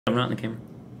I'm not in the camera.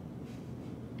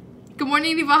 Good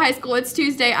morning, Needville High School. It's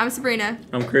Tuesday. I'm Sabrina.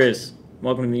 I'm Chris.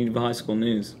 Welcome to the Needville High School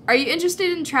News. Are you interested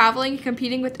in traveling and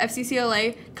competing with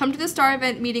FCCLA? Come to the STAR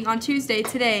event meeting on Tuesday,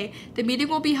 today. The meeting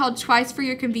will be held twice for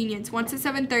your convenience, once at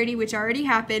 7:30, which already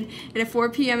happened, and at 4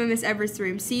 p.m. in Ms. Everett's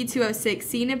room, C206.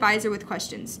 See an advisor with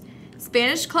questions.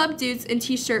 Spanish Club dues and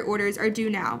t-shirt orders are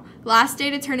due now. Last day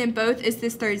to turn in both is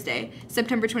this Thursday,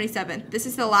 September 27th. This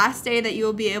is the last day that you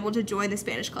will be able to join the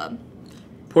Spanish Club.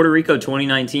 Puerto Rico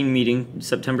 2019 meeting,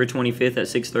 September 25th at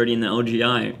 6:30 in the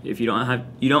LGI. If you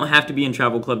don't have to be in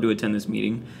travel club to attend this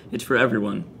meeting. It's for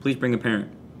everyone. Please bring a parent.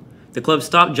 The club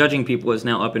Stop Judging People is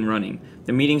now up and running.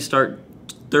 The meetings start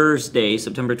Thursday,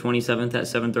 September 27th at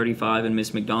 7:35 in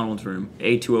Miss McDonald's room,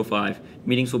 A205.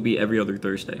 Meetings will be every other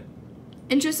Thursday.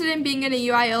 Interested in being in a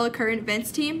UIL current events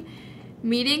team?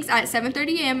 Meetings at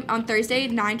 7:30 a.m. on Thursday,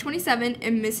 9/27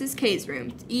 in Mrs. K's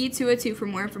room, E202 for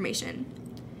more information.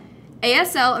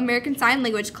 ASL American Sign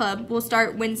Language Club will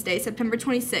start Wednesday, September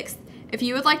 26th. If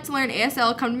you would like to learn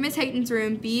ASL, come to Ms. Hayton's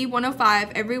room, B105,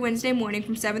 every Wednesday morning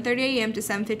from 7:30 a.m. to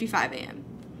 7:55 a.m.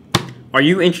 Are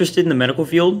you interested in the medical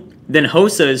field? Then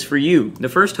HOSA is for you. The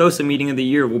first HOSA meeting of the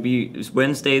year will be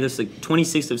Wednesday, the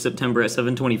 26th of September at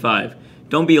 7:25.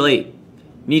 Don't be late.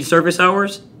 Need service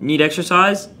hours? Need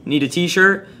exercise? Need a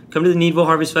t-shirt? Come to the Needville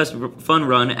Harvest Fest Fun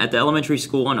Run at the elementary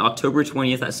school on October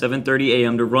 20th at 7:30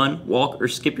 a.m. to run, walk, or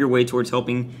skip your way towards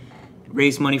helping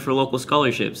raise money for local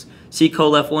scholarships. See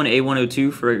Cole F1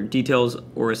 A102 for details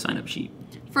or a sign-up sheet.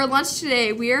 For lunch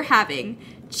today, we are having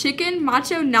chicken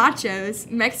macho nachos,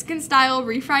 Mexican-style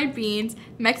refried beans,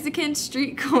 Mexican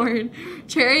street corn,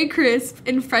 cherry crisp,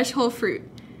 and fresh whole fruit.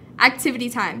 Activity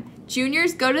time.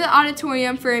 Juniors, go to the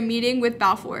auditorium for a meeting with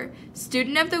Balfour.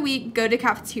 Student of the week, go to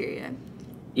cafeteria.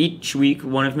 Each week,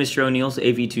 one of Mr. O'Neill's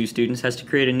AV2 students has to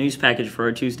create a news package for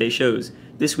our Tuesday shows.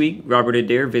 This week, Robert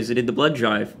Adair visited the blood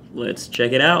drive. Let's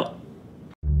check it out.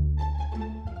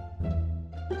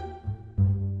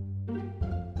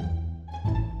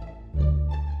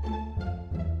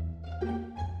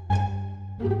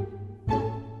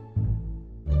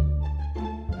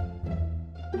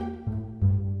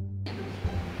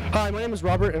 Hi, my name is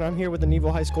Robert, and I'm here with the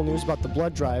Needville High School News about the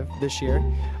blood drive this year.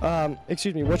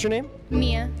 Excuse me, what's your name?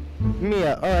 Mia.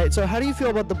 Mia. All right, so how do you feel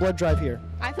about the blood drive here?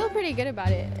 I feel pretty good about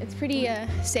it. It's pretty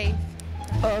safe.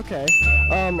 Oh, okay.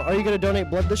 Are you going to donate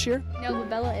blood this year? No, but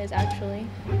Bella is actually.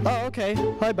 Oh, okay.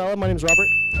 Hi, Bella. My name's Robert.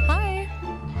 Hi.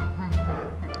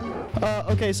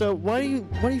 Okay, so why do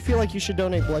you feel like you should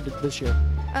donate blood this year?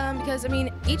 Because, I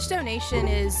mean, each donation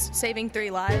is saving 3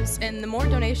 lives, and the more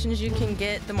donations you can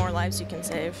get, the more lives you can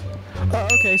save. Oh,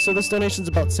 okay, so this donation's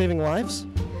about saving lives?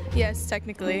 Yes,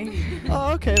 technically.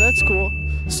 Oh, okay, that's cool.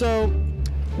 So,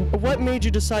 what made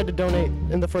you decide to donate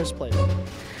in the first place?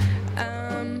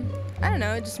 I don't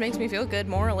know, it just makes me feel good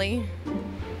morally.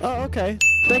 Oh, okay.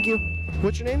 Thank you.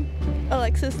 What's your name?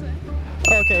 Alexis.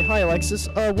 Okay, hi, Alexis.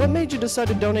 What made you decide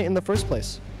to donate in the first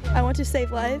place? I want to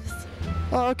save lives.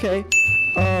 Oh, okay.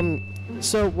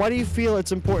 So why do you feel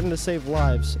it's important to save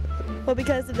lives? Well,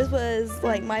 because if this was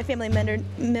like my family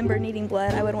member needing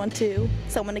blood, I would want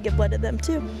someone to give blood to them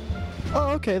too.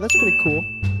 Oh, okay, that's pretty cool.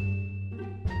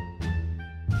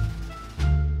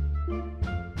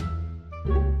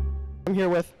 I'm here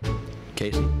with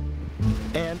Casey.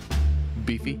 and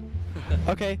Beefy.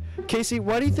 okay, Casey,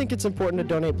 why do you think it's important to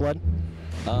donate blood?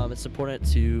 It's important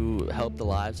to help the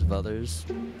lives of others.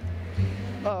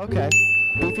 Oh, okay.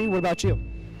 Beefy, what about you?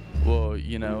 Well,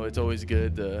 you know, it's always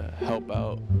good to help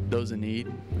out those in need,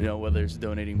 you know, whether it's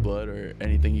donating blood or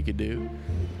anything you could do.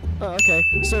 Oh, okay.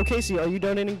 So, Casey, are you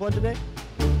donating blood today?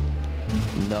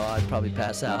 No, I'd probably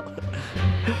pass out.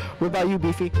 What about you,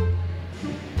 Beefy?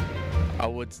 I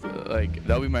would, like,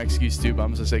 that would be my excuse too, but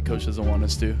I'm just gonna say Coach doesn't want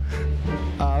us to.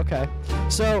 Okay.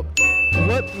 So,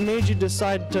 what made you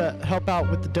decide to help out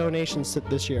with the donations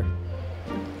this year?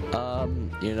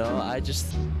 You know, I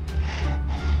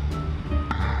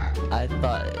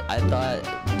thought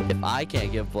if I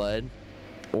can't give blood,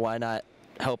 why not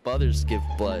help others give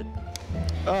blood?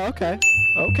 Oh, okay.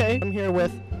 Okay. I'm here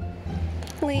with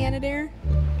Leanna Dare.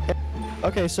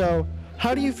 Okay, so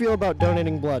how do you feel about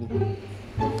donating blood?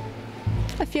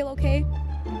 I feel okay.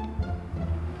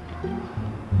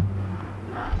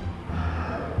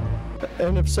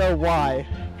 And if so, why?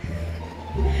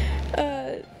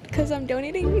 Because I'm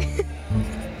donating.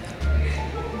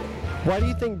 Why do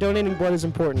you think donating blood is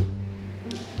important?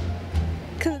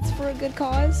 Because it's for a good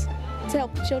cause, to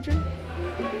help the children.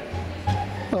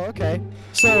 Oh, okay.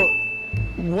 So,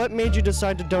 what made you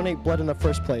decide to donate blood in the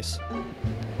first place?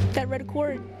 That red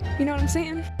cord. You know what I'm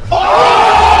saying?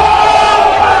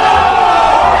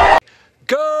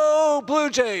 Go Blue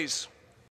Jays!